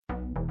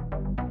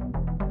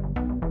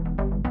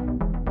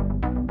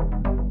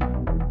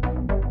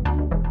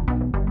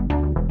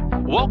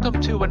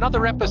Welcome to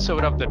another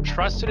episode of the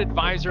Trusted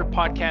Advisor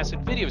podcast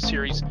and video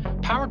series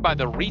powered by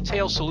the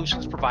Retail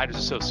Solutions Providers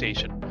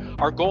Association.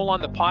 Our goal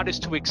on the pod is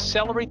to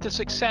accelerate the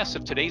success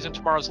of today's and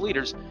tomorrow's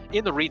leaders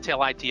in the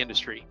retail IT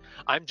industry.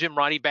 I'm Jim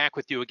Roddy, back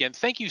with you again.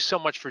 Thank you so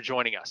much for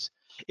joining us.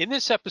 In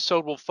this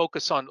episode, we'll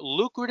focus on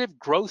lucrative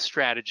growth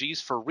strategies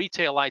for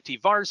retail IT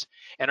VARs,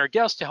 and our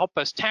guest to help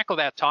us tackle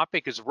that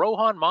topic is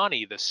Rohan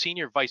Mani, the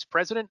Senior Vice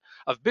President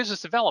of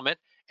Business Development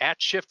at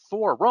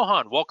Shift4.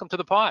 Rohan, welcome to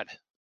the pod.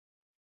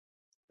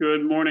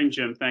 Good morning,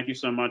 Jim. Thank you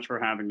so much for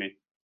having me.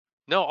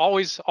 No,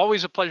 always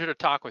a pleasure to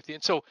talk with you.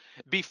 And so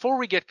before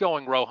we get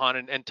going,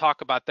 Rohan, and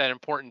talk about that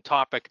important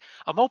topic,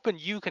 I'm hoping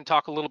you can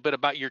talk a little bit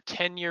about your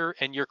tenure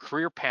and your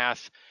career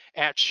path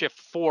at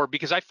Shift4,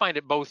 because I find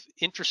it both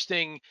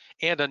interesting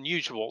and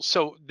unusual.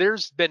 So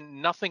there's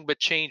been nothing but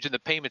change in the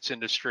payments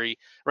industry,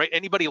 right?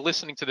 Anybody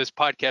listening to this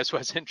podcast who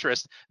has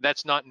interest,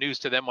 that's not news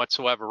to them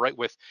whatsoever, right?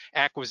 With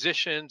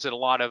acquisitions and a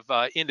lot of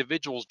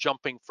individuals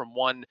jumping from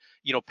one,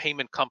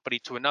 payment company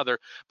to another.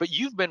 But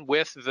you've been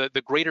with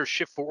the greater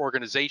Shift4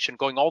 organization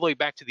going all the way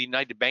back to the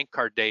United Bank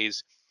Card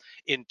days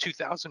in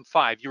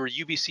 2005. You were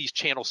UBC's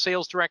channel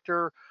sales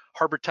director,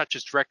 Harbor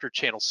Touch's director of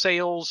channel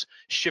sales,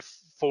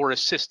 Shift4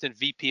 assistant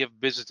VP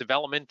of business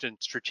development and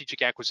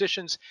strategic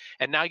acquisitions,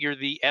 and now you're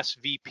the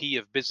SVP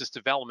of business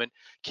development.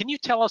 Can you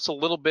tell us a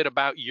little bit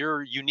about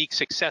your unique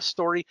success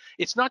story?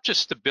 It's not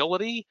just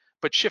stability,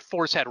 but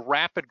Shift4's had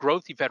rapid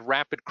growth. You've had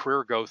rapid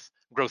career growth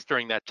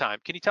during that time.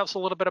 Can you tell us a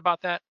little bit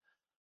about that?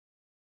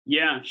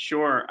 Yeah,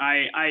 sure.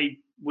 I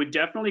would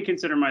definitely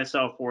consider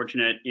myself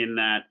fortunate in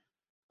that,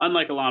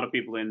 unlike a lot of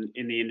people in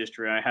the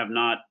industry, I have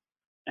not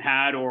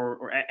had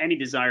or any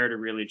desire to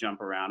really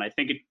jump around. I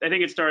think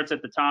it starts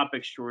at the top: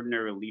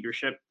 extraordinary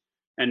leadership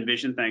and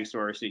vision, thanks to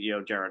our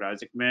CEO Jared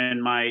Isaacman.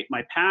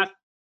 My path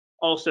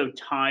also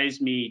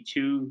ties me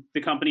to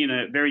the company in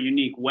a very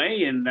unique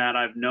way, in that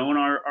I've known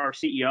our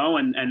CEO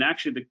and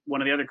actually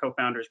one of the other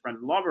co-founders,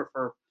 Brendan Lauber,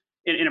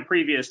 in a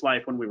previous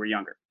life when we were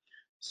younger.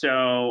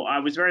 So I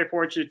was very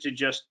fortunate to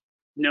just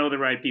know the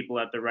right people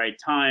at the right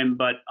time.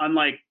 But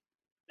unlike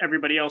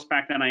everybody else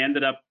back then, I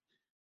ended up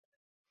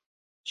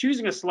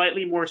choosing a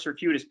slightly more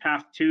circuitous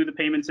path to the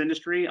payments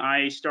industry.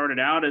 I started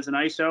out as an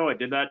ISO. I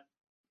did that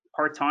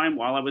part-time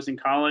while I was in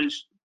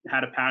college,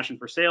 had a passion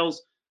for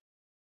sales,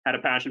 had a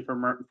passion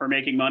for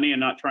making money and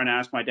not trying to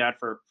ask my dad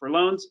for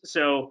loans.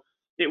 So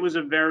it was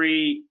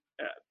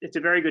it's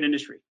a very good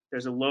industry.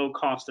 There's a low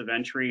cost of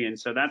entry. And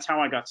so that's how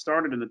I got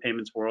started in the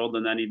payments world,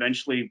 and then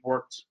eventually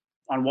worked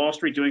on Wall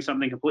Street doing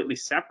something completely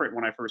separate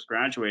when I first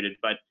graduated.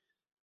 But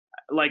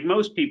like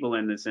most people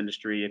in this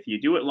industry, if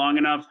you do it long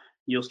enough,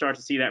 you'll start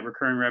to see that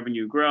recurring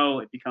revenue grow.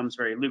 It becomes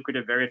very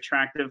lucrative, very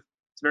attractive.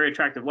 It's a very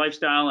attractive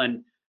lifestyle.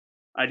 And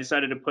I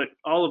decided to put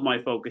all of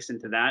my focus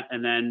into that.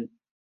 And then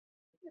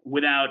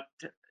I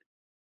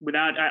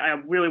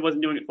really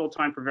wasn't doing it full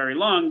time for very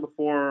long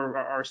before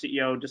our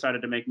CEO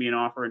decided to make me an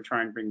offer and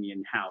try and bring me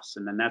in house.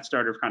 And then that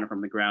started kind of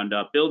from the ground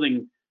up,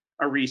 building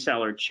a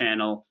reseller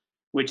channel,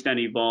 which then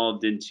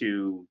evolved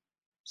into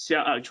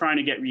trying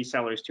to get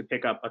resellers to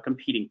pick up a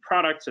competing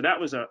product. So that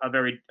was a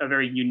very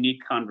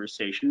unique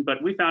conversation,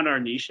 but we found our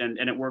niche and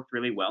it worked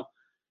really well.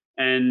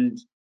 And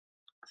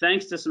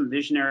thanks to some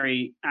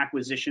visionary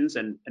acquisitions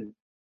and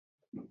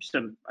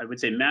some, I would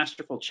say,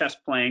 masterful chess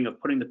playing of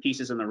putting the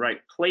pieces in the right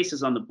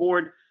places on the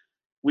board,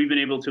 we've been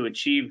able to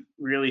achieve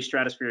really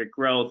stratospheric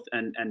growth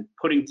and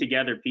putting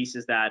together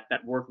pieces that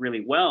work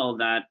really well,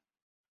 that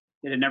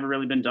it had never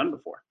really been done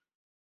before.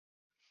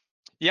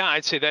 Yeah,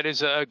 I'd say that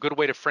is a good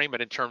way to frame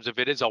it, in terms of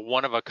it is a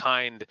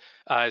one-of-a-kind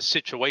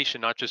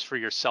situation, not just for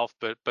yourself,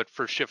 but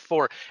for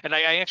Shift4. And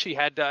I actually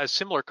had a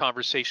similar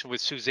conversation with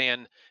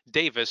Suzanne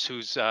Davis,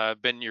 who's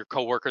been your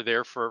coworker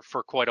there for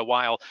quite a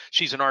while.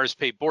 She's an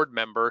RSP board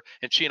member,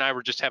 and she and I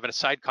were just having a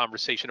side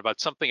conversation about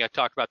something I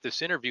talked about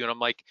this interview, and I'm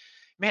like,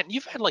 man,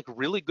 you've had like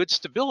really good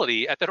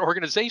stability at that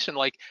organization.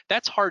 Like,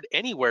 that's hard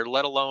anywhere,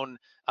 let alone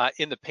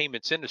in the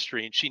payments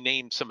industry. And she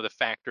named some of the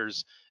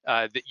factors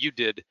that you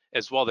did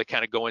as well that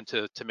kind of go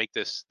into to make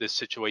this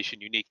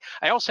situation unique.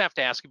 I also have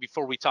to ask you,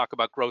 before we talk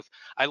about growth,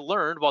 I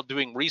learned while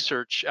doing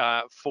research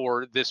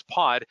for this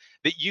pod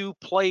that you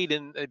played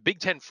in Big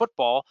Ten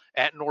football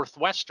at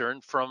Northwestern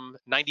from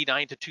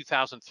 '99 to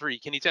 2003.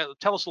 Can you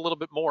tell us a little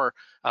bit more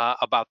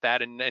about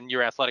that and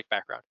your athletic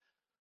background?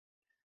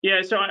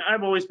 Yeah, so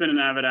I've always been an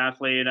avid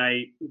athlete.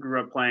 I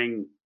grew up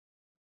playing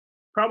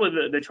probably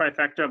the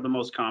trifecta of the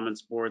most common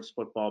sports: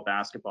 football,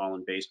 basketball,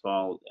 and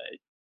baseball.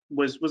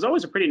 Was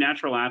always a pretty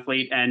natural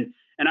athlete, and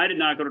I did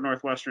not go to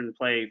Northwestern and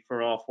play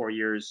for all 4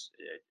 years.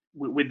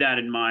 With that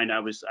in mind,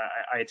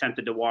 I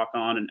attempted to walk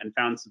on and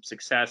found some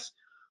success,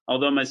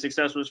 although my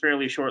success was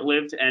fairly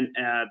short-lived and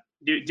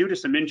due to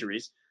some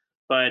injuries.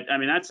 But I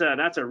mean, that's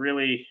a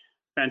really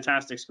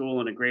fantastic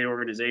school and a great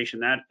organization.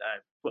 That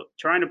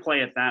trying to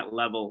play at that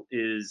level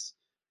is,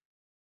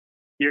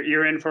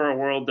 you're in for a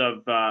world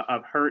of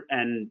hurt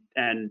and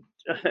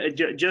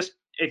just,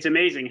 it's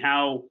amazing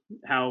how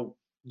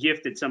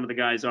gifted some of the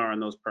guys are in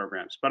those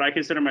programs. But I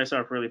consider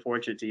myself really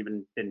fortunate to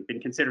even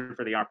been considered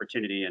for the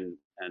opportunity,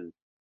 and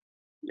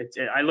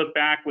I look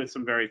back with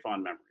some very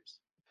fond memories.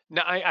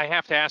 Now, I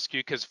have to ask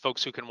you because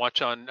folks who can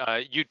watch on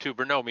YouTube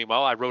or know me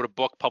well, I wrote a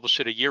book, published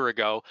it a year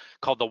ago,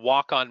 called The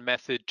Walk-On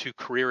Method to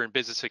Career and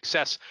Business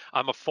Success.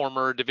 I'm a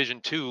former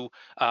Division II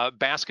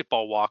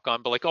basketball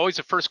walk-on, but like always,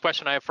 the first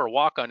question I have for a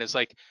walk-on is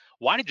like,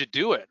 why did you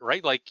do it,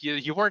 right? Like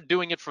you weren't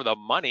doing it for the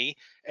money,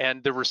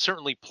 and there were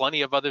certainly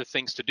plenty of other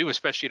things to do,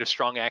 especially at a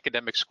strong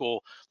academic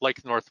school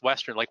like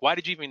Northwestern. Like, why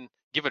did you even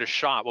give it a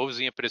shot? What was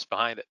the impetus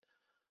behind it?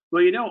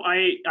 Well,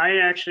 I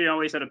actually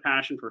always had a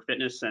passion for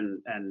fitness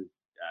and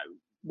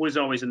was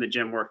always in the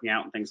gym working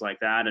out and things like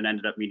that, and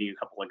ended up meeting a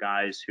couple of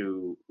guys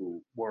who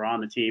were on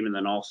the team, and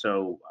then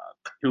also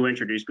who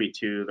introduced me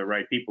to the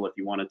right people if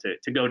you wanted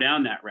to go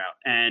down that route.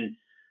 And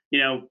you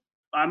know,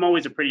 I'm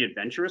always a pretty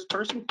adventurous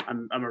person.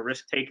 I'm a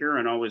risk taker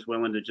and always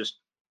willing to just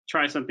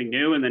try something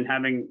new. And then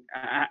having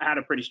had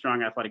a pretty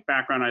strong athletic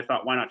background, I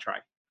thought, why not try?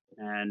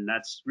 And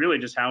that's really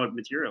just how it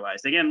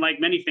materialized. Again, like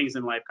many things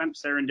in life, kind of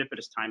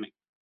serendipitous timing.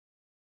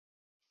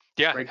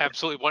 Yeah, Right.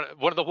 absolutely.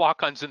 One of the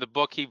walk-ons in the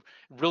book, he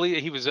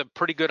was a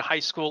pretty good high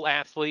school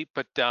athlete,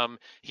 but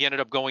he ended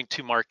up going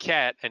to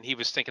Marquette, and he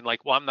was thinking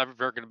like, well, I'm never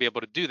going to be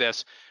able to do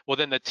this. Well,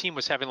 then the team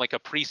was having like a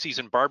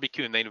preseason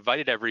barbecue, and they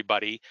invited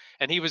everybody,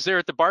 and he was there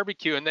at the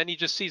barbecue, and then he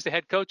just sees the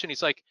head coach, and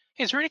he's like,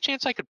 hey, is there any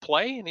chance I could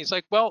play? And he's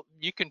like, well,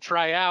 you can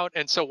try out.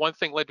 And so one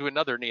thing led to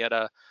another, and he had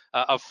a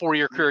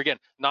 4-year career again.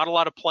 Not a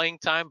lot of playing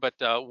time, but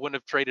wouldn't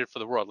have traded for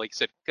the world. Like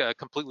you said,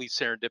 completely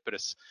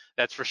serendipitous.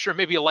 That's for sure.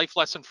 Maybe a life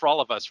lesson for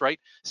all of us,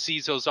 right?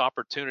 Seize those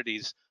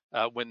opportunities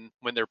when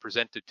they're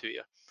presented to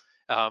you.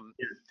 Yeah,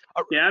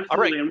 All yeah, right.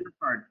 absolutely. And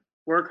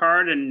work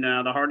hard, and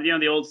the harder,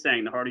 the old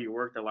saying, the harder you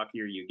work, the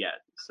luckier you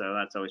get. So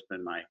that's always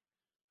been my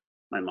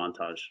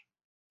montage.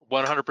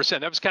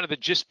 100%. That was kind of the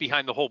gist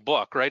behind the whole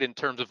book, right? In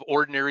terms of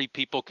ordinary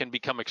people can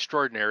become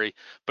extraordinary,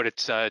 but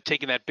it's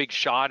taking that big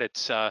shot.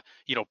 It's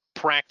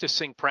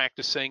practicing,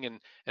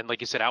 and like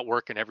you said,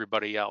 outworking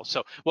everybody else.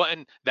 So, well,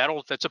 and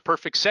that's a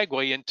perfect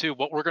segue into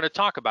what we're going to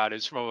talk about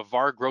is from a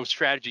VAR growth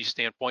strategy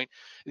standpoint.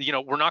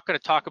 We're not going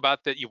to talk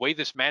about that you wave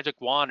this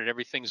magic wand and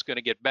everything's going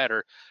to get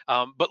better.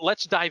 But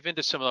let's dive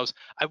into some of those.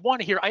 I want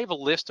to hear. I have a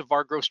list of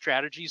VAR growth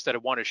strategies that I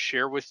want to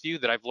share with you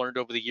that I've learned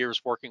over the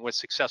years working with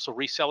successful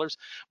resellers.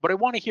 But I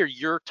want to hear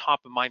your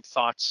top of mind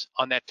thoughts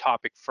on that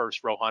topic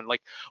first, Rohan.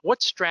 Like,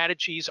 what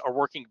strategies are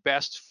working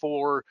best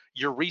for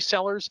your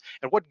resellers,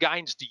 and what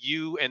guidance do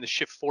you and the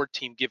Shift4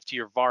 team give to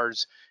your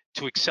VARs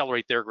to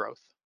accelerate their growth?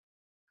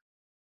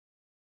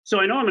 So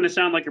I know I'm going to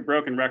sound like a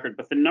broken record,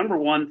 but the number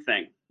one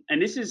thing,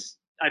 and this is,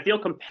 I feel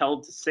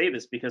compelled to say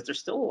this because there's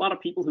still a lot of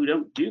people who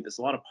don't do this,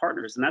 a lot of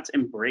partners, and that's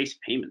embrace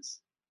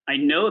payments. I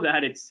know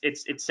that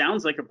it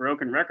sounds like a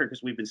broken record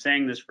because we've been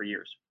saying this for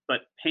years,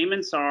 but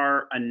payments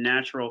are a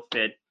natural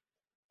fit,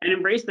 and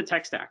embrace the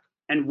tech stack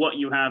and what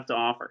you have to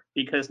offer,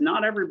 because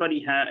not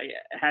everybody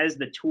has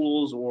the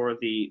tools or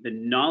the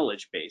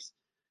knowledge base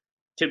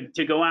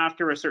to go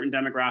after a certain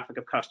demographic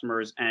of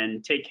customers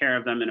and take care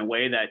of them in a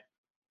way that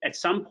at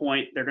some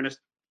point they're going to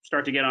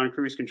start to get on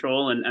cruise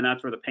control, and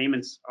that's where the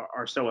payments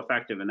are so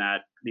effective. And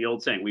that the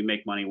old saying, we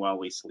make money while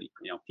we sleep.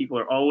 People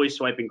are always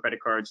swiping credit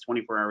cards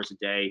 24 hours a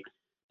day,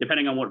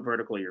 depending on what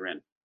vertical you're in.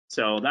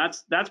 So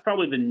that's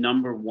probably the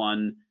number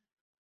one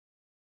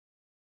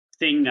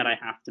thing that I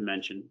have to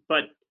mention.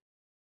 But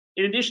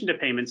in addition to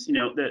payments,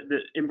 the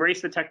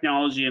embrace the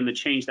technology and the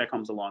change that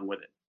comes along with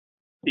it,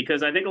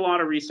 because I think a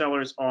lot of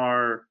resellers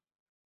are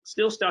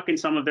still stuck in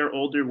some of their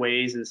older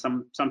ways, and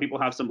some people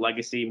have some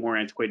legacy, more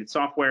antiquated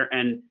software.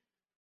 And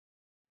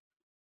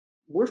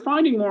we're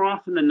finding more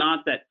often than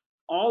not that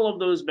all of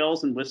those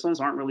bells and whistles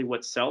aren't really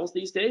what sells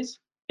these days.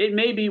 It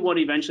may be what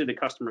eventually the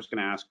customer is going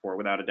to ask for,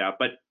 without a doubt.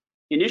 But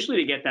initially,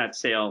 to get that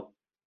sale,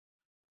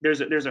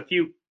 there's a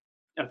few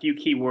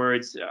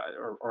keywords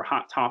or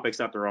hot topics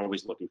that they're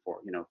always looking for.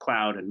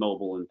 Cloud and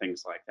mobile and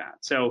things like that.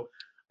 So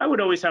I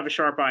would always have a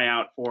sharp eye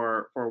out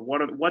for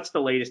what's the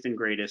latest and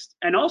greatest,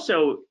 and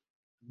also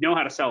know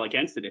how to sell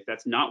against it if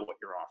that's not what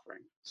you're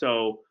offering.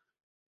 So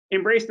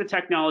embrace the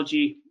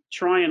technology,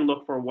 try and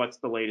look for what's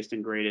the latest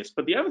and greatest.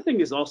 But the other thing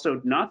is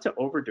also not to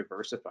over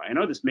diversify. I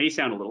know this may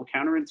sound a little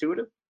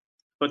counterintuitive,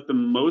 but the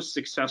most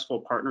successful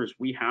partners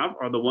we have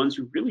are the ones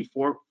who really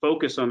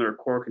focus on their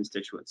core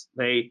constituents.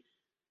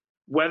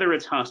 Whether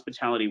it's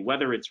hospitality,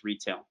 whether it's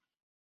retail,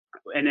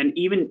 and then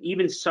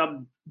even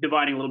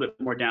subdividing a little bit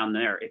more down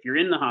there. If you're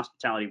in the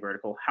hospitality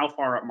vertical, how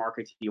far up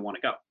market do you want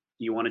to go?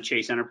 Do you want to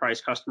chase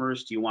enterprise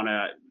customers? Do you want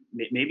to,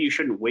 maybe you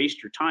shouldn't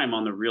waste your time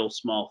on the real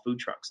small food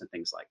trucks and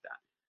things like that.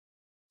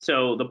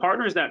 So the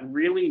partners that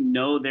really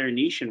know their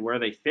niche and where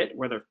they fit,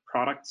 where their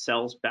product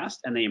sells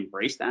best, and they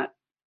embrace that,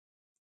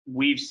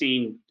 we've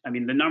seen, the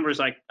numbers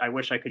I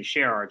wish I could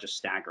share are just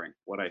staggering,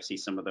 what I see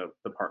some of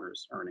the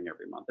partners earning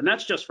every month. And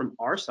that's just from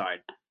our side,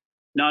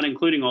 not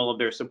including all of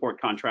their support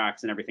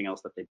contracts and everything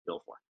else that they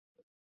bill for.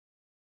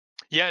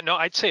 Yeah, no,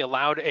 I'd say a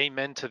loud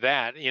amen to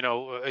that.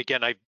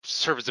 Again, I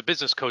serve as a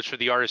business coach for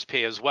the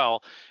RSP as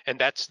well, and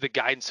that's the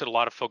guidance that a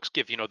lot of folks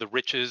give. The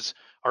riches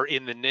are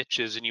in the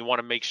niches, and you want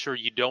to make sure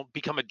you don't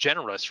become a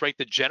generalist, right?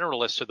 The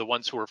generalists are the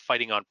ones who are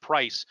fighting on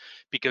price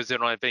because they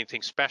don't have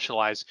anything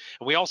specialized.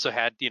 And we also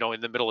had,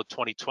 in the middle of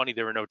 2020,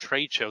 there were no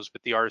trade shows,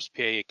 but the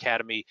RSPA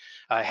Academy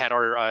had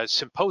our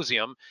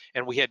symposium,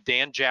 and we had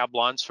Dan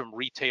Jablons from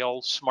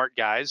Retail Smart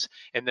Guys,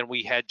 and then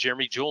we had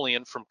Jeremy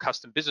Julian from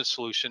Custom Business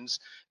Solutions.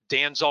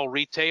 Dan's all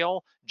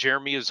retail,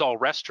 Jeremy is all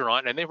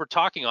restaurant, and they were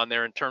talking on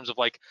there in terms of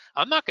like,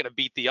 I'm not going to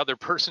beat the other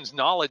person's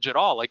knowledge at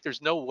all. Like,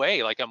 there's no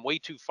way. Like, I'm way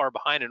too far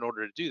behind in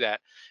order to do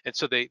that. And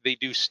so they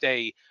do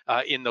stay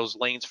in those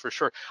lanes for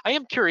sure. I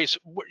am curious.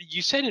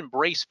 You said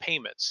embrace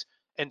payments.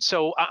 And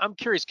so I'm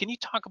curious, can you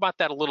talk about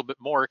that a little bit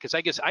more? Because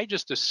I guess I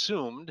just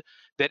assumed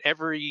that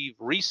every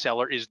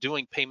reseller is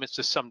doing payments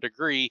to some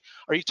degree.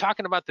 Are you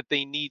talking about that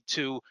they need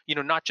to,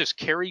 not just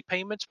carry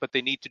payments, but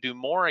they need to do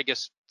more? I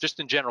guess just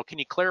in general, can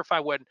you clarify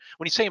when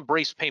you say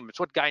embrace payments,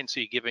 what guidance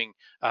are you giving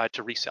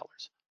to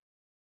resellers?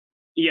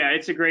 Yeah,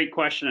 it's a great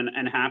question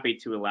and happy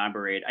to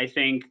elaborate. I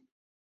think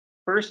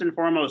first and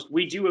foremost,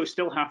 we do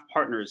still have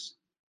partners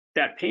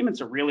that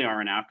payments really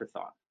are an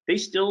afterthought. They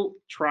still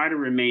try to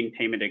remain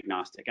payment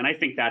agnostic, and I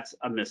think that's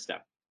a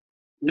misstep.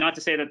 Not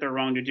to say that they're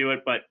wrong to do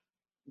it, but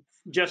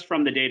just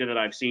from the data that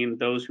I've seen,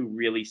 those who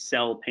really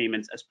sell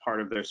payments as part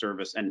of their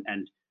service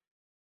and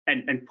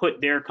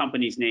put their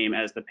company's name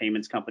as the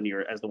payments company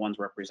or as the ones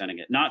representing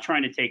it, not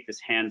trying to take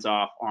this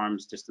hands-off,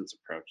 arm's distance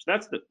approach.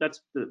 That's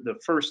the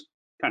first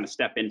kind of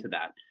step into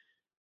that.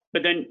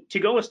 But then to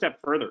go a step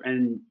further,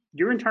 and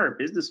your entire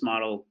business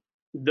model,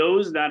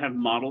 those that have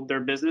modeled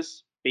their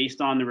business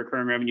based on the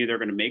recurring revenue they're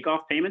going to make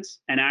off payments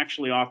and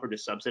actually offer to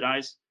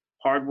subsidize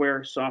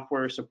hardware,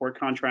 software, support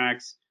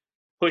contracts,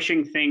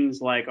 pushing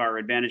things like our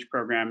Advantage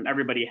program.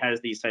 Everybody has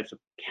these types of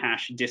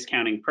cash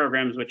discounting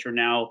programs, which are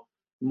now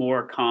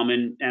more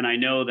common. And I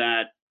know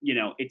that,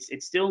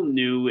 it's still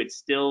new. There's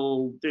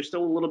still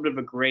a little bit of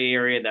a gray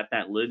area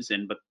that lives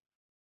in. But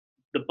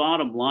the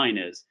bottom line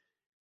is,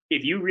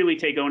 if you really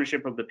take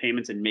ownership of the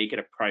payments and make it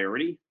a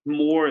priority,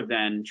 more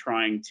than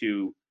trying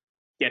to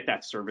get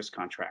that service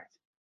contract,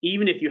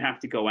 even if you have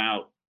to go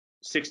out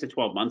 6 to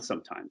 12 months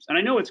sometimes. And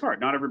I know it's hard.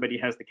 Not everybody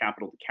has the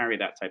capital to carry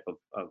that type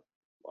of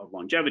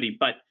longevity.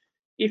 But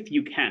if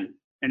you can,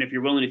 and if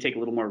you're willing to take a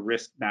little more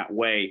risk that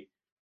way,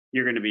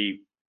 you're going to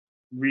be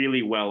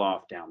really well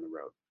off down the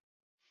road.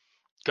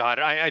 God,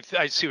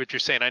 I see what you're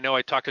saying. I know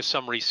I talk to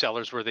some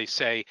resellers where they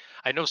say,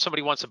 I know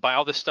somebody wants to buy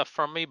all this stuff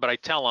from me, but I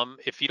tell them,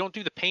 if you don't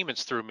do the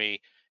payments through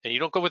me and you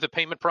don't go with the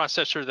payment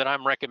processor that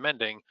I'm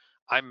recommending,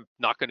 I'm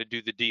not going to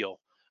do the deal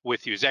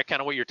with you. Is that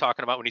kind of what you're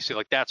talking about when you say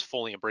like that's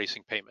fully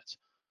embracing payments?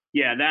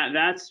 Yeah,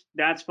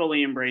 that's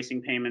fully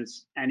embracing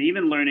payments and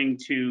even learning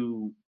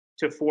to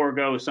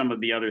forego some of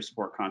the other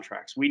support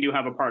contracts. We do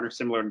have a partner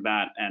similar to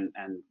that and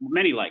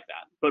many like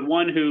that, but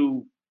one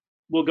who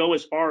will go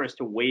as far as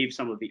to waive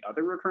some of the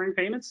other recurring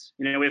payments.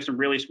 We have some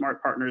really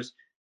smart partners,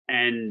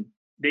 and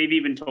they've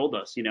even told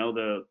us,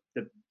 the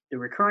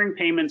recurring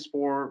payments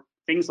for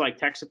things like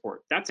tech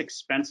support, that's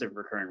expensive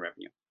recurring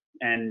revenue.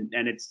 And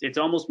it's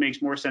almost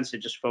makes more sense to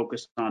just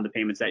focus on the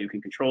payments that you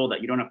can control,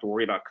 that you don't have to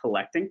worry about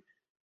collecting,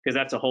 because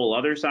that's a whole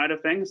other side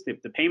of things.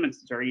 The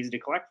payments are easy to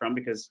collect from,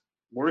 because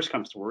worst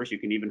comes to worst, you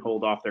can even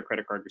hold off their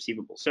credit card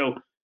receivables. So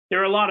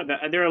there are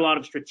a lot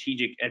of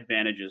strategic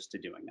advantages to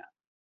doing that.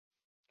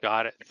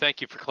 Got it.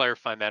 Thank you for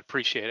clarifying that.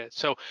 Appreciate it.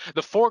 So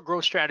the 4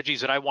 growth strategies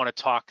that I want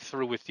to talk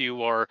through with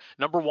you are: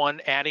 number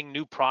 1, adding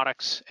new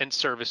products and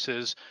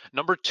services;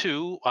 number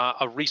 2,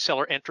 a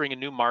reseller entering a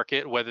new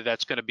market, whether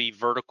that's going to be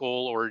vertical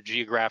or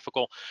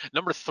geographical;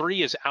 number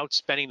 3 is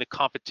outspending the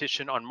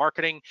competition on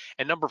marketing;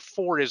 and number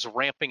 4 is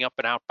ramping up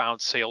an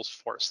outbound sales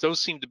force. Those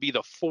seem to be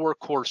the 4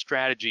 core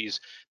strategies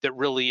that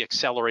really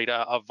accelerate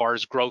a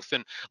VAR's growth.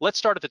 And let's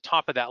start at the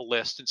top of that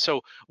list. And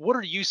so what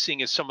are you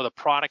seeing as some of the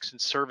products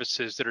and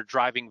services that are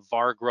driving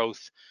VAR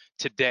growth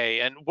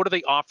today, and what are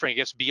they offering, I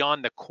guess,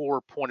 beyond the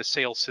core point of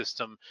sale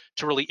system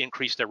to really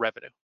increase their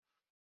revenue?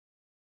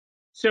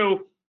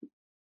 So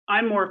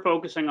I'm more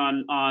focusing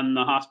on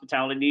the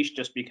hospitality niche,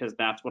 just because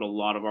that's what a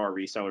lot of our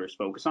resellers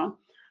focus on.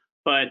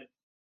 But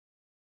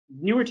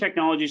newer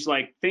technologies,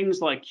 like things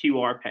like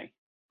QR Pay,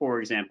 for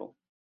example,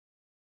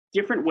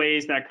 different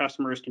ways that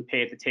customers can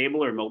pay at the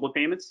table or mobile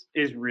payments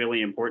is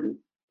really important.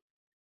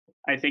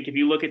 I think if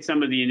you look at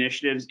some of the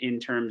initiatives in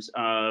terms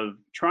of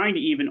trying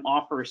to even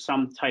offer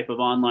some type of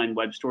online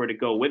web store to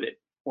go with it,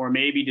 or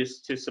maybe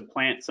just to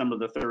supplant some of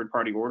the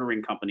third-party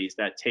ordering companies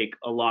that take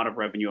a lot of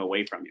revenue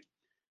away from you.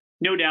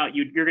 No doubt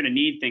you're going to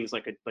need things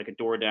like a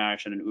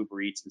DoorDash and an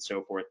Uber Eats and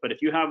so forth. But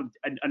if you have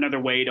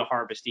another way to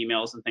harvest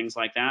emails and things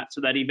like that,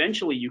 so that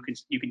eventually you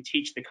can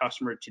teach the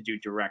customer to do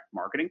direct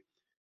marketing,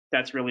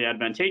 that's really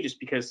advantageous,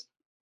 because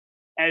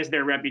as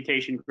their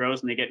reputation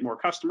grows and they get more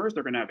customers,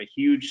 they're going to have a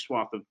huge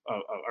swath of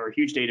or a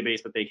huge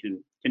database that they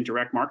can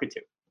direct market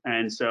to.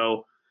 And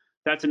so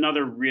that's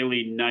another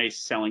really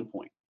nice selling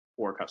point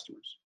for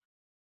customers.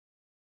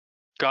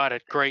 Got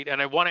it. Great.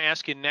 And I want to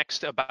ask you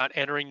next about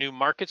entering new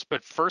markets.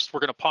 But first,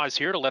 we're going to pause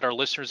here to let our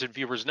listeners and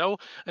viewers know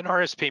an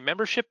RSP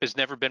membership has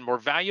never been more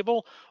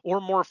valuable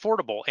or more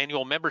affordable.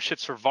 Annual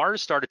memberships for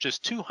VARs start at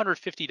just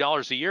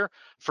 $250 a year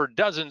for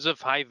dozens of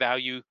high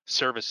value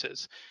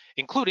services,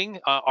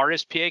 including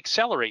RSPA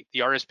Accelerate.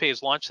 The RSPA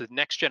has launched the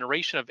next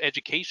generation of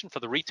education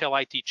for the retail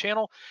IT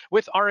channel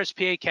with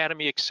RSPA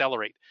Academy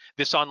Accelerate.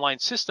 This online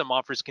system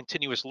offers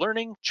continuous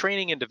learning,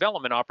 training, and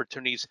development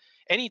opportunities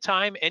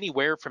anytime,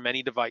 anywhere from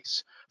any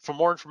device. For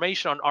more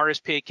information on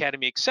RSPA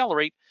Academy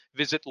Accelerate,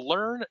 visit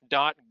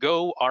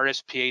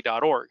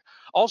learn.gorspa.org.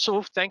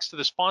 Also, thanks to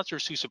the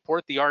sponsors who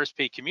support the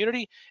RSPA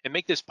community and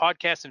make this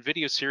podcast and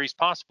video series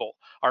possible.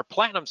 Our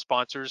platinum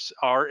sponsors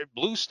are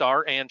Blue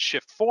Star and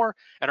Shift4,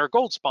 and our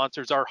gold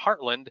sponsors are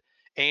Heartland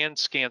and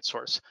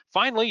ScanSource.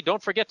 Finally,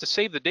 don't forget to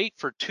save the date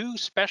for two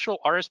special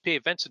RSPA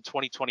events in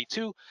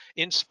 2022.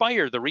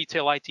 Inspire, the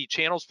Retail IT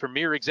Channel's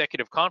premier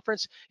executive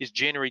conference, is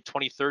January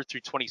 23rd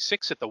through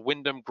 26th at the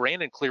Wyndham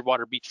Grand in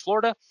Clearwater Beach,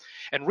 Florida.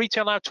 And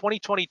Retail Now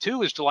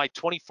 2022 is July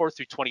 24th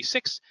through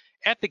 26th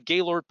at the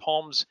Gaylord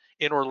Palms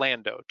in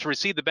Orlando. To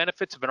receive the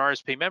benefits of an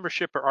RSPA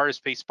membership or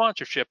RSPA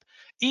sponsorship,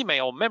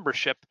 email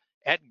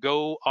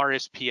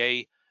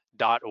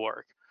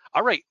membership@gorspa.org.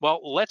 All right, well,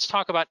 let's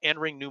talk about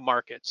entering new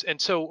markets. And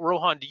so,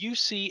 Rohan, do you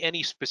see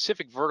any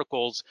specific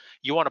verticals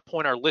you want to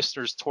point our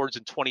listeners towards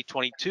in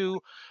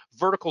 2022,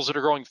 verticals that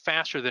are growing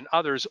faster than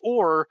others,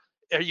 or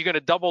are you going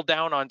to double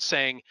down on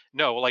saying,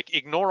 no, like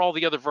ignore all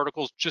the other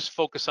verticals, just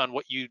focus on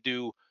what you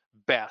do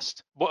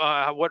best?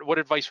 What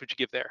advice would you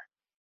give there?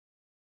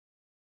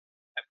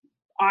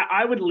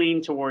 I would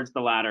lean towards the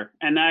latter.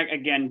 And that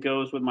again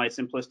goes with my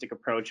simplistic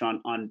approach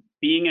on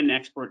being an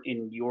expert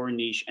in your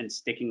niche and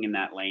sticking in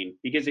that lane.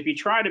 Because if you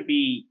try to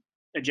be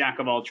a jack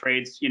of all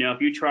trades,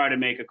 if you try to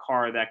make a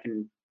car that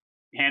can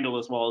handle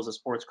as well as a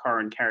sports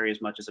car and carry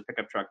as much as a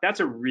pickup truck,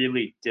 that's a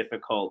really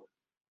difficult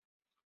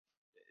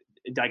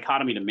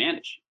dichotomy to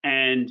manage.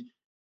 And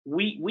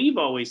we've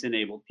always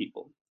enabled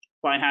people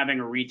by having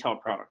a retail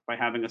product, by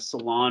having a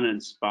salon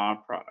and spa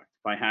product,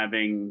 by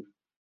having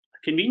a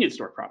convenience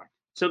store product.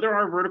 So there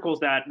are verticals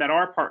that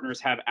our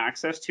partners have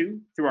access to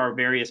through our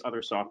various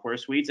other software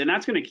suites, and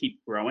that's going to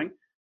keep growing.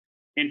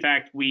 In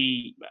fact,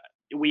 we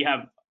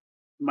have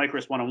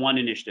Micros 101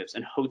 initiatives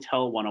and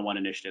Hotel 101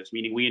 initiatives,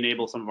 meaning we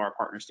enable some of our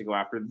partners to go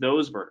after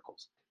those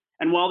verticals.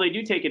 And while they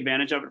do take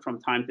advantage of it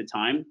from time to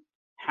time,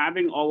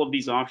 having all of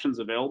these options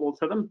available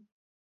to them,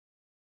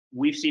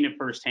 we've seen it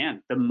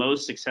firsthand. The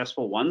most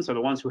successful ones are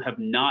the ones who have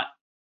not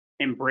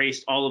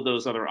embraced all of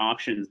those other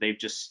options. They've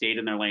just stayed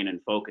in their lane and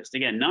focused.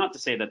 Again, not to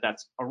say that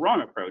that's a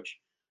wrong approach,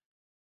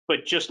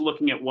 but just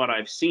looking at what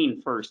I've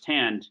seen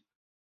firsthand,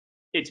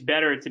 it's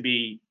better to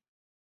be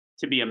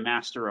a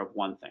master of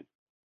one thing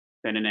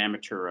than an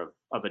amateur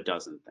of a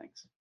dozen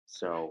things.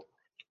 So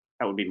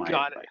that would be my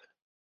advice.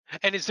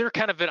 And is there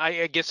kind of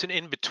I guess an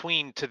in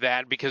between to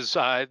that, because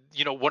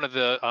one of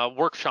the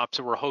workshops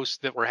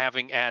that we're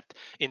having at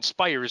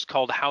Inspire is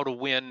called How to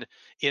Win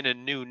in a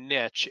New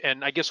Niche.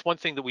 And I guess one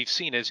thing that we've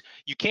seen is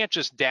you can't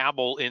just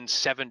dabble in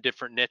 7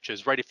 different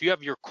niches, right? If you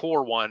have your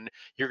core one,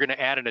 you're going to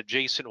add an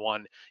adjacent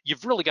one.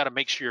 You've really got to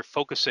make sure you're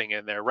focusing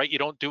in there, right? You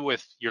don't do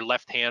with your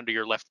left hand or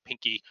your left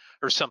pinky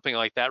or something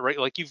like that, right?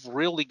 Like you've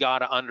really got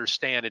to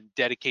understand and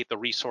dedicate the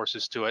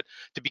resources to it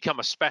to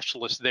become a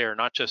specialist there,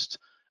 not just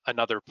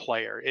another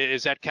player.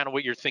 Is that kind of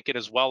what you're thinking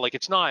as well? Like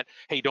it's not,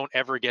 hey, don't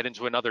ever get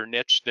into another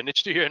niche. The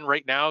niche that you're in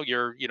right now,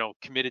 you're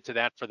committed to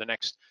that for the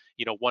next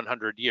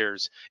 100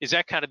 years. Is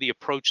that kind of the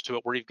approach to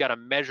it, where you've got to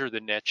measure the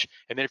niche,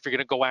 and then if you're going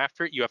to go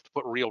after it, you have to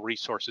put real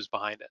resources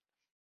behind it?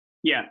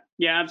 Yeah,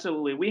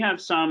 absolutely. We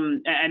have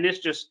some, and this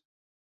just,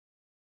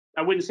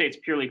 I wouldn't say it's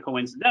purely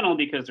coincidental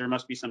because there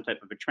must be some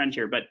type of a trend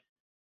here, but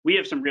we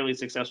have some really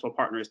successful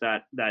partners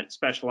that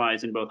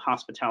specialize in both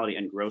hospitality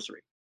and grocery.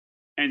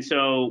 And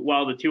so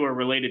while the two are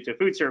related to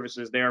food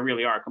services, they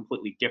really are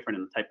completely different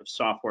in the type of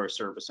software,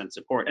 service, and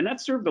support. And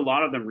that served a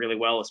lot of them really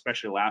well,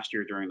 especially last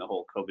year during the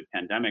whole COVID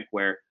pandemic,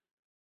 where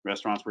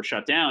restaurants were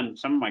shut down.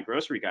 Some of my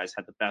grocery guys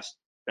had the best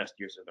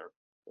years of their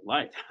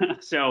life.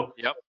 So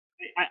yep.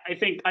 I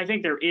think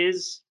there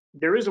is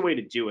a way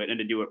to do it, and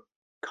to do it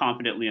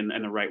confidently in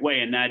the right way.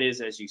 And that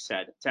is, as you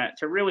said,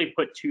 to really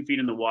put 2 feet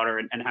in the water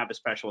and have a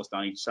specialist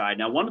on each side.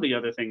 Now, one of the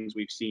other things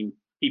we've seen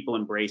people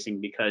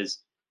embracing, because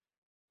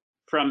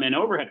from an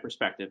overhead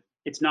perspective,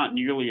 it's not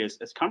nearly as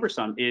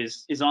cumbersome,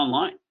 is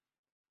online.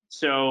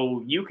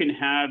 So you can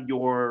have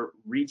your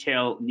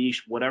retail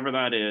niche, whatever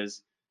that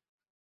is,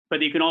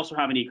 but you can also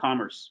have an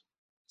e-commerce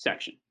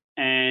section.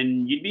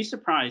 And you'd be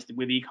surprised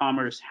with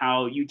e-commerce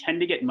how you tend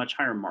to get much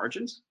higher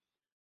margins.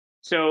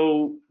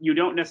 So you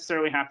don't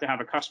necessarily have to have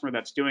a customer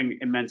that's doing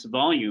immense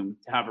volume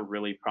to have a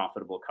really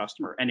profitable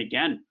customer. And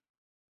again,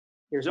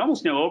 there's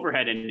almost no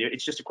overhead, and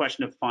it's just a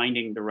question of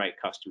finding the right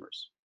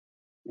customers.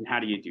 And how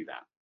do you do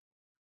that?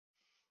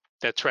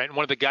 That's right. And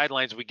one of the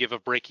guidelines we give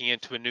of breaking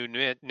into a new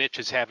niche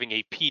is having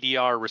a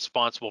PDR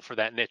responsible for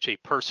that niche, a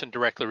person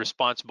directly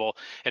responsible.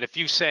 And if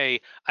you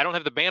say, I don't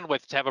have the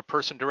bandwidth to have a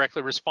person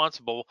directly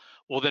responsible,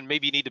 well, then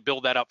maybe you need to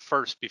build that up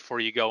first before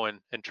you go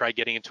and try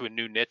getting into a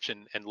new niche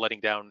and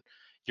letting down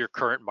your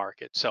current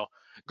market. So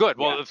good.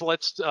 Yeah. Well,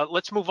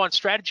 let's move on.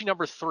 Strategy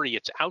number 3,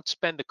 it's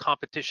outspend the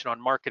competition on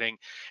marketing.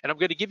 And I'm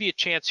going to give you a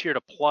chance here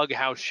to plug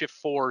how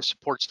Shift4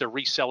 supports their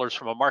resellers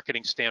from a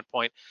marketing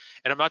standpoint.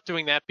 And I'm not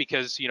doing that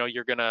because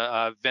you're going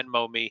to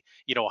Venmo me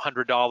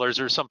 $100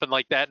 or something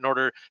like that in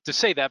order to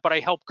say that. But I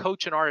help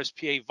coach an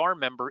RSPA VAR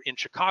member in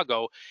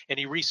Chicago, and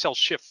he resells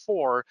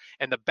Shift4,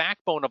 and the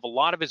backbone of a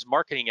lot of his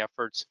marketing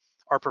efforts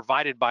are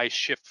provided by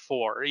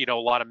Shift4, a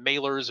lot of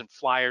mailers and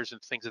flyers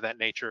and things of that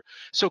nature.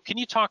 So can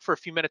you talk for a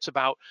few minutes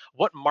about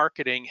what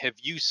marketing have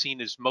you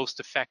seen as most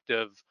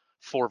effective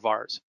for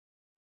VARs?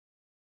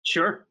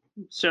 Sure.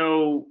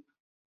 So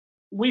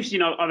we've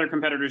seen other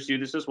competitors do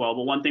this as well,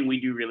 but one thing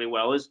we do really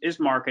well is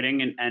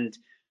marketing,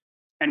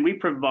 and we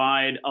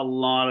provide a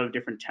lot of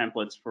different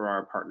templates for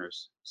our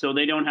partners. So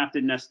they don't have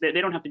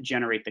to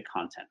generate the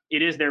content.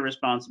 It is their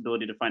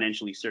responsibility to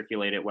financially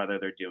circulate it, whether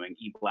they're doing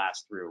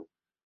eBlast through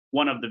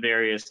one of the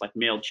various like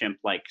MailChimp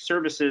like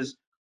services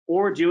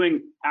or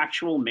doing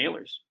actual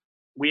mailers.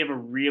 We have a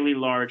really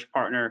large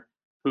partner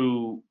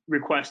who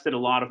requested a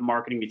lot of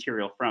marketing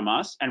material from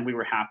us, and we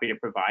were happy to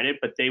provide it,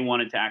 but they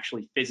wanted to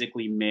actually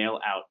physically mail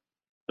out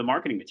the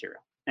marketing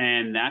material.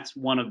 And that's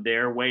one of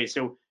their ways.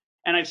 So,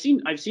 and I've seen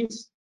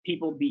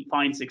people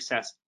find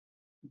success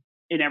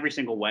in every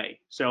single way.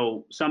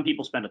 So some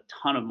people spend a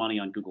ton of money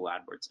on Google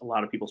AdWords. A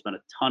lot of people spend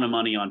a ton of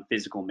money on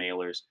physical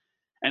mailers.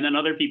 And then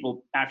other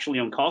people actually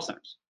own call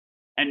centers.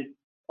 And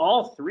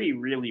all three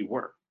really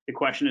work. The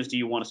question is, do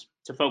you want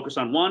to focus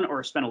on one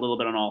or spend a little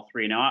bit on all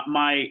three? Now,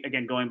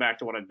 again, going back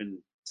to what I've been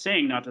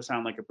saying, not to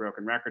sound like a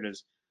broken record,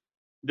 is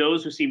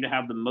those who seem to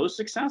have the most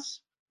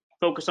success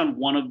focus on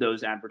one of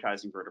those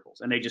advertising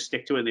verticals, and they just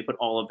stick to it and they put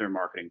all of their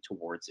marketing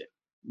towards it.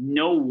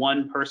 No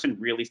one person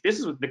really, this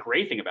is the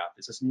great thing about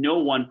this, is no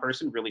one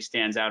person really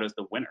stands out as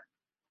the winner.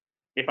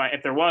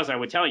 If there was, I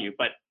would tell you,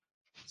 but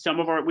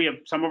we have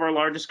some of our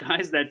largest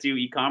guys that do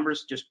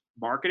e-commerce, just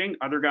marketing,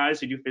 other guys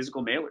who do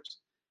physical mailers.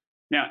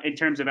 Now, in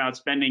terms of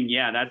outspending,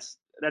 yeah,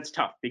 that's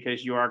tough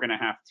because you are going to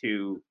have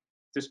to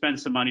spend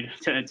some money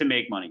to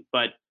make money.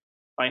 But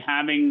by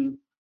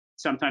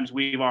sometimes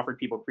we've offered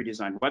people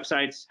pre-designed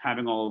websites,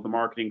 having all of the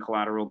marketing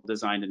collateral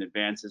designed in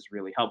advance is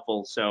really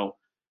helpful. So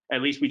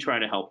at least we try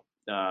to help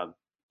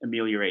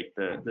ameliorate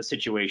the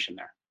situation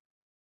there.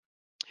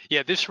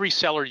 Yeah, this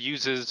reseller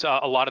uses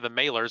a lot of the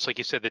mailers, like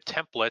you said, the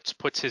templates,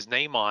 puts his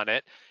name on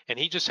it, and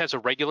he just has a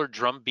regular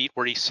drum beat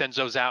where he sends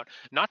those out,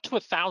 not to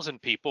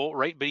 1,000 people,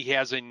 right? But he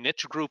has a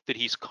niche group that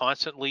he's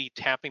constantly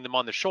tapping them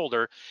on the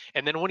shoulder.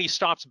 And then when he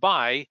stops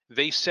by,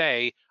 they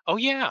say, oh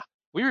yeah,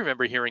 we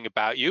remember hearing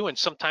about you. And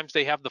sometimes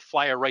they have the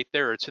flyer right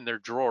there. It's in their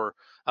drawer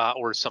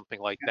or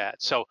something like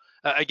that. So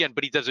again,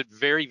 but he does it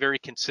very, very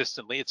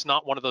consistently. It's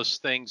not one of those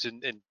things,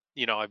 and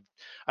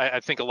I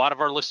think a lot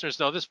of our listeners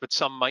know this, but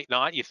some might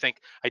not. You think,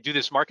 I do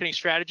this marketing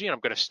strategy and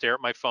I'm going to stare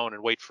at my phone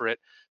and wait for it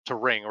to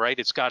ring, right?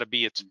 It's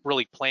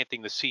really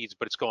planting the seeds,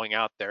 but it's going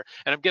out there.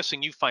 And I'm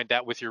guessing you find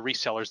that with your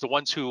resellers, the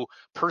ones who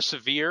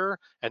persevere,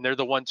 and they're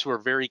the ones who are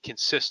very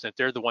consistent.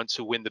 They're the ones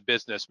who win the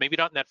business. Maybe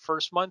not in that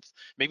first month,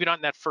 maybe not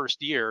in that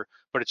first year,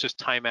 but it's just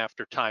time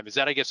after time. Is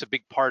that, I guess, a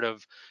big part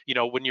of,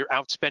 when you're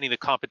outspending the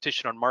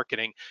competition on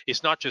marketing,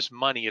 it's not just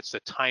money, it's the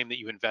time that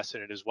you invest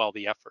in it as well,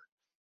 the effort.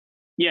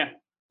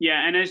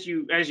 Yeah, and as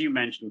you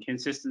mentioned,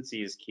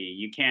 consistency is key.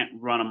 You can't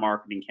run a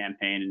marketing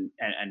campaign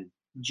and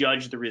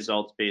judge the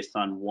results based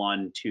on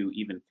 1, 2,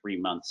 even 3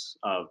 months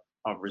of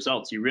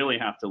results. You really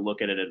have to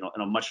look at it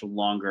in a much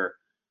longer,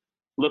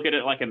 look at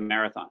it like a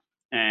marathon.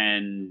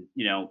 And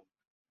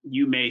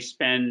you may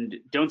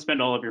don't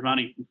spend all of your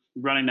money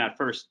running that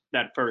first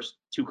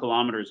 2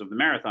 kilometers of the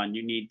marathon.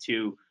 You need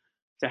to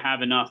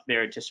have enough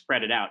there to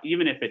spread it out,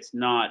 even if it's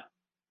not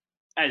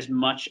as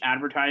much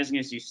advertising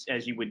as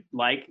you would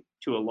like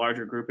to a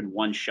larger group in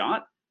one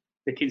shot.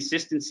 The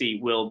consistency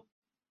will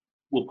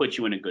put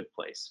you in a good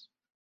place.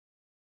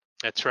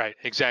 That's right.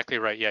 Exactly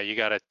right. Yeah, you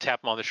got to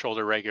tap them on the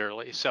shoulder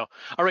regularly. So,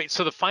 all right.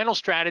 So the final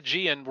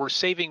strategy, and we're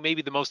saving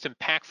maybe the most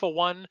impactful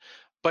one,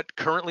 but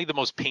currently the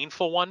most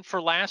painful one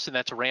for last, and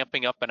that's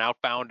ramping up an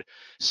outbound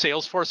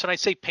sales force. And I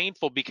say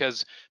painful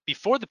because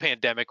before the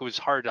pandemic, it was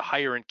hard to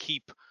hire and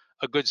keep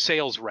a good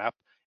sales rep.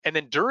 And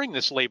then during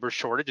this labor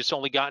shortage, it's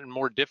only gotten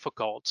more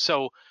difficult.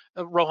 So,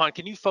 Rohan,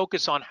 can you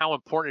focus on how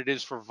important it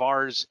is for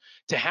VARs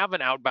to have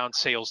an outbound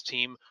sales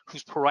team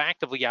who's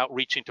proactively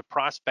outreaching to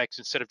prospects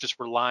instead of just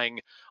relying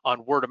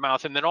on word of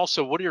mouth? And then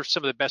also, what are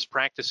some of the best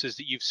practices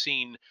that you've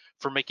seen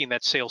for making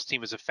that sales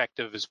team as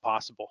effective as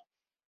possible?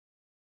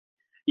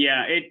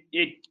 Yeah,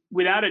 it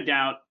without a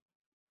doubt,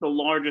 the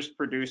largest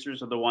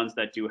producers are the ones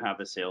that do have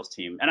a sales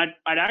team. And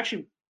I'd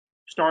actually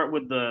start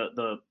with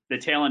the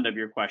tail end of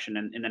your question,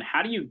 and then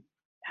how do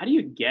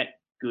you get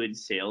good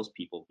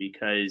salespeople?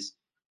 Because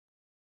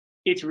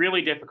it's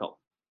really difficult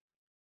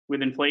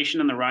with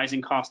inflation and the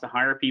rising cost to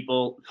hire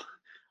people.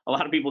 A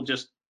lot of people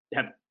just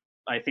have,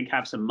 I think,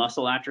 have some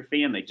muscle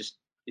atrophy, and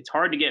it's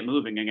hard to get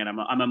moving again.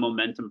 I'm a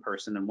momentum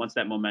person, and once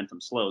that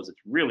momentum slows,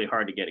 it's really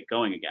hard to get it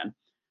going again.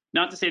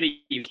 Not to say that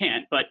you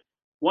can't, but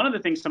one of the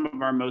things some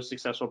of our most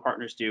successful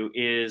partners do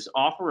is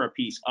offer a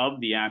piece of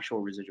the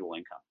actual residual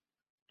income.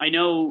 I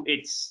know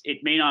it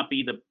may not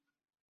be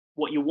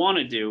what you want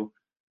to do,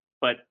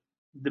 but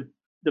the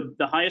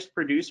highest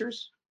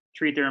producers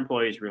treat their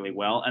employees really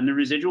well, and the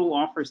residual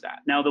offers that.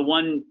 Now, the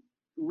one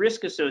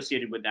risk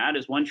associated with that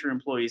is once your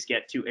employees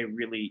get to a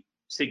really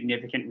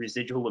significant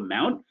residual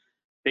amount,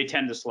 they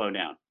tend to slow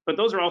down. But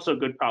those are also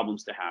good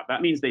problems to have.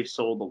 That means they've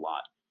sold a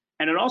lot.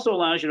 And it also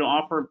allows you to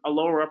offer a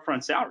lower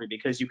upfront salary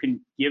because you can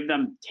give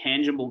them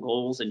tangible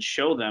goals and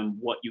show them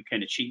what you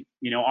can achieve.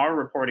 Our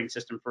reporting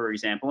system, for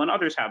example, and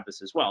others have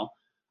this as well,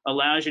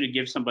 allows you to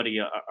give somebody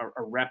a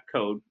rep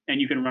code, and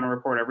you can run a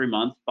report every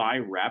month by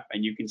rep,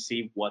 and you can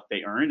see what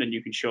they earned, and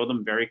you can show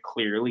them very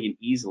clearly and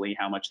easily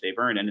how much they've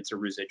earned, and it's a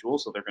residual,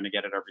 so they're going to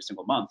get it every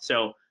single month.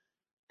 So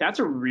that's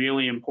a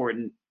really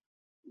important,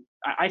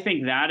 I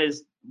think that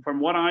is,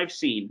 from what I've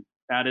seen,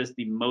 that is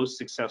the most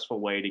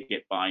successful way to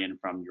get buy-in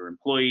from your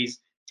employees,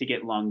 to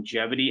get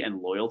longevity and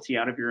loyalty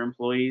out of your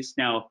employees.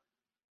 Now,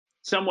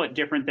 somewhat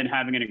different than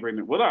having an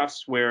agreement with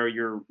us where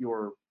your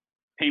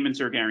payments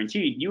are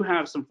guaranteed, you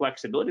have some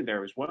flexibility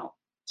there as well.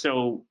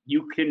 So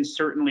you can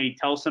certainly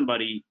tell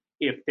somebody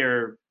if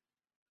their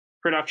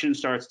production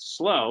starts to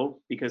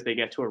slow because they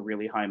get to a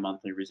really high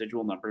monthly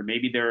residual number,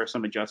 maybe there are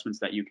some adjustments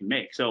that you can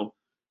make. So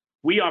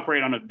we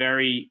operate on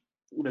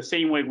the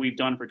same way we've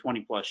done for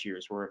 20 plus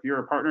years, where if you're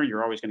a partner,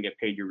 you're always going to get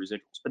paid your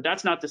residuals. But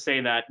that's not to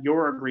say that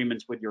your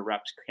agreements with your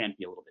reps can't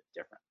be a little bit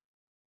different.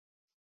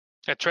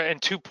 That's right.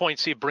 And 2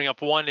 points you bring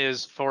up. One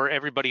is for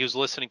everybody who's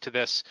listening to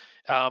this,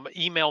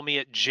 email me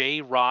at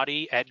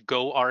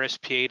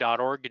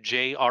jroddy@gorspa.org,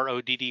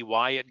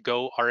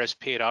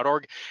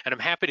 JRODDY@gorspa.org. And I'm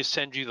happy to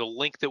send you the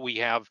link that we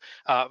have.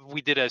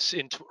 We did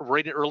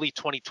right in early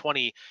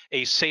 2020,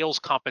 a sales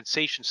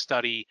compensation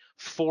study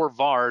for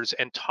VARs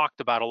and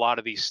talked about a lot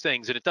of these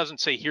things. And it doesn't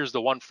say here's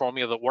the one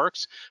formula that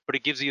works, but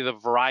it gives you the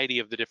variety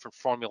of the different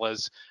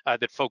formulas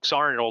that folks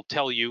are, and it'll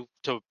tell you,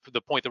 to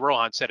the point that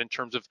Rohan said, in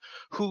terms of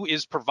who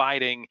is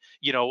providing,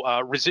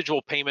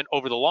 residual payment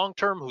over the long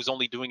term, who's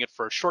only doing it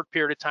for a short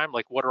period of time,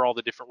 like what are all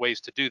the different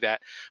ways to do that.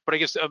 But I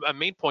guess a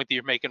main point that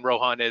you're making,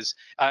 Rohan, is,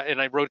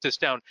 and I wrote this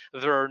down,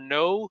 there are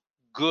no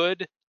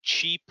good,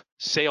 cheap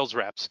sales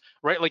reps,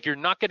 right? Like, you're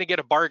not going to get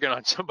a bargain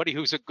on somebody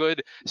who's a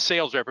good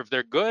sales rep. If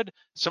they're good,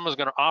 someone's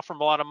going to offer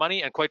them a lot of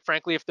money. And quite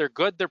frankly, if they're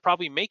good, they're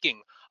probably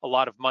making a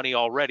lot of money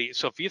already.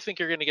 So if you think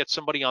you're going to get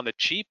somebody on the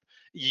cheap,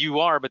 you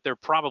are, but they're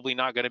probably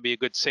not going to be a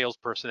good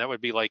salesperson. That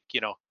would be like,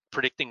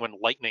 predicting when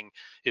lightning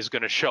is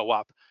going to show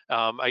up.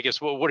 I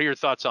guess, what are your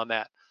thoughts on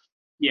that?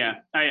 Yeah,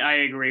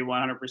 I agree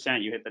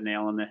 100%. You hit the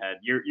nail on the head.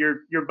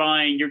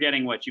 You're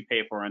getting what you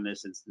pay for in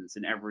this instance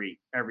in every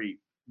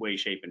way,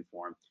 shape, and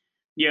form.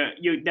 Yeah,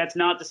 that's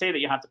not to say that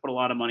you have to put a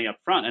lot of money up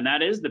front, and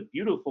that is the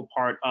beautiful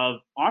part of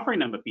offering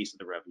them a piece of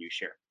the revenue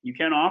share. You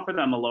can offer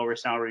them a lower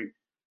salary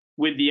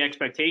with the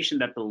expectation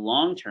that the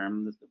long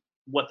term,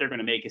 what they're going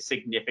to make is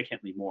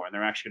significantly more, and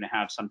they're actually going to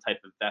have some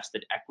type of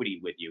vested equity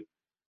with you.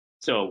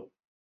 So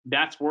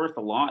that's worth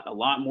a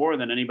lot more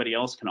than anybody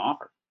else can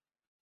offer.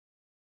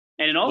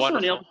 And it also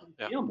enables you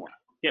to scale more,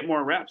 get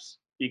more reps,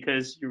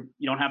 because you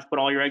don't have to put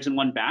all your eggs in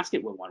one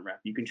basket with one rep.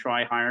 You can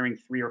try hiring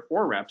 3 or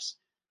 4 reps.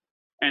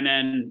 And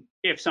then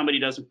if somebody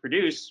doesn't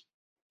produce,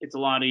 it's a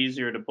lot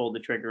easier to pull the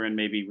trigger and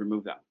maybe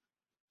remove them.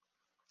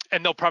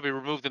 And they'll probably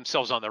remove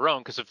themselves on their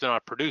own, because if they're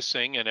not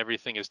producing and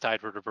everything is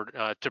tied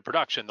to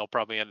production, they'll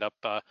probably end up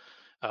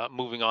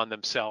moving on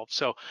themselves.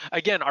 So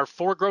again, our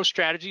 4 growth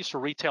strategies for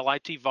retail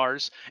IT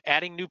VARs: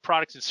 adding new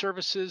products and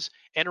services,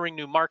 entering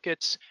new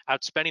markets,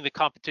 outspending the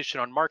competition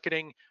on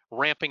marketing,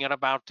 ramping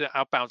up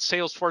outbound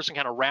sales force, and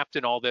kind of wrapped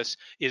in all this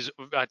is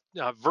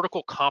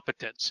vertical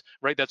competence,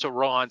 right? That's what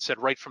Rohan said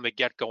right from the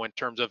get-go, in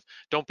terms of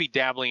don't be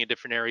dabbling in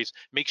different areas.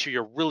 Make sure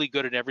you're really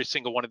good at every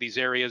single one of these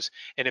areas.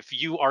 And if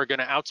you are going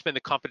to outspend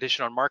the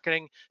competition on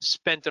marketing,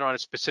 spend it on a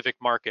specific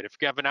market. If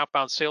you have an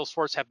outbound sales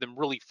force, have them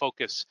really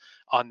focus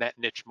on that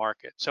niche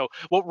market. So,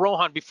 well,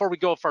 Rohan, before we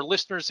go, if our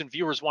listeners and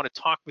viewers want to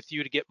talk with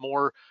you to get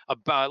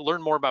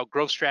learn more about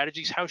growth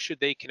strategies, how should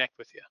they connect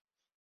with you?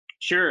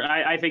 Sure.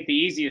 I think the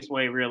easiest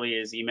way really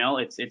is email.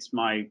 It's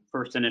my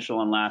first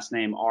initial and last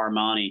name,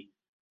 Armani,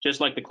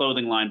 just like the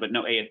clothing line, but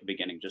no A at the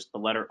beginning, just the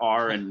letter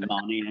R and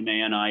Mani,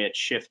 M-A-N-I, at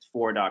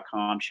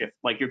shift4.com. Shift,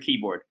 like your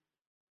keyboard.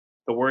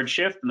 The word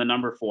shift and the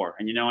number 4.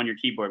 And on your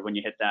keyboard, when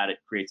you hit that, it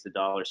creates the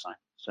 $.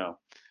 So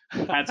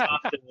hats off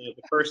to the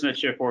person at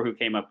Shift4 who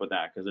came up with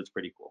that, because it's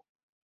pretty cool.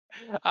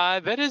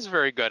 That is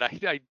very good.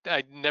 I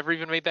never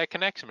even made that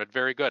connection, but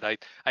very good. I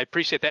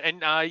appreciate that.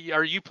 And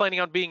are you planning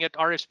on being at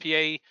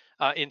RSPA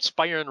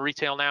Inspire and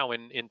Retail Now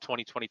in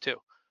 2022?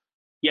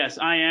 Yes,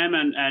 I am,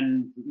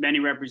 and many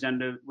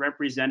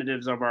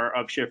representatives of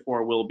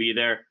Shift4 will be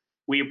there.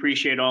 We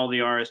appreciate all the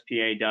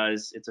RSPA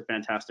does. It's a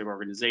fantastic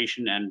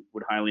organization, and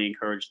would highly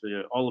encourage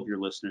all of your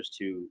listeners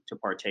to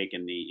partake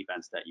in the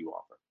events that you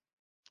offer.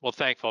 Well,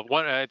 thankful.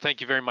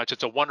 Thank you very much.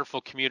 It's a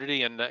wonderful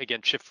community. And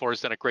again, Shift4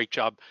 has done a great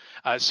job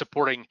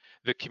supporting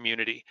the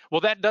community.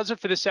 Well, that does it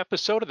for this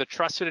episode of The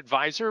Trusted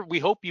Advisor. We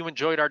hope you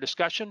enjoyed our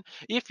discussion.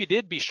 If you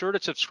did, be sure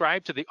to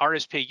subscribe to the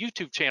RSPA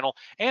YouTube channel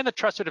and the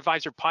Trusted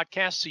Advisor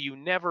podcast so you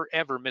never,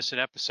 ever miss an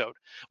episode.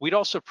 We'd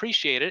also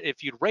appreciate it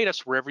if you'd rate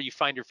us wherever you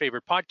find your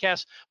favorite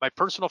podcast. My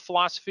personal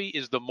philosophy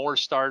is the more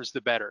stars,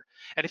 the better.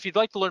 And if you'd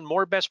like to learn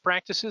more best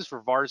practices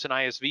for VARs and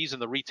ISVs in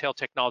the retail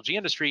technology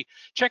industry,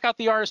 check out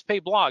the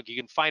RSPA blog. You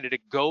can find it at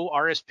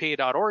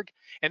gorspa.org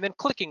and then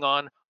clicking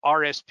on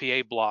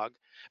RSPA blog.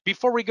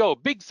 Before we go,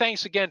 big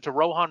thanks again to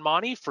Rohan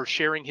Mani for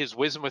sharing his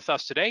wisdom with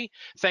us today.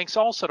 Thanks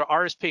also to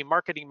RSPA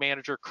Marketing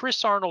Manager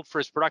Chris Arnold for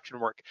his production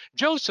work,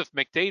 Joseph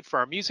McDade for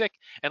our music,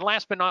 and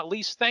last but not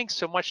least, thanks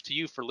so much to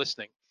you for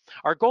listening.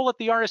 Our goal at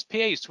the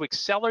RSPA is to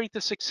accelerate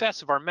the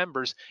success of our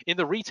members in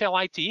the retail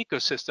IT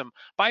ecosystem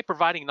by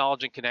providing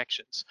knowledge and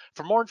connections.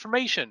 For more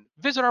information,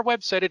 visit our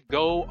website at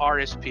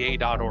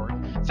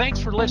gorspa.org. Thanks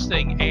for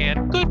listening,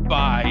 and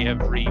goodbye,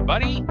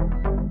 everybody.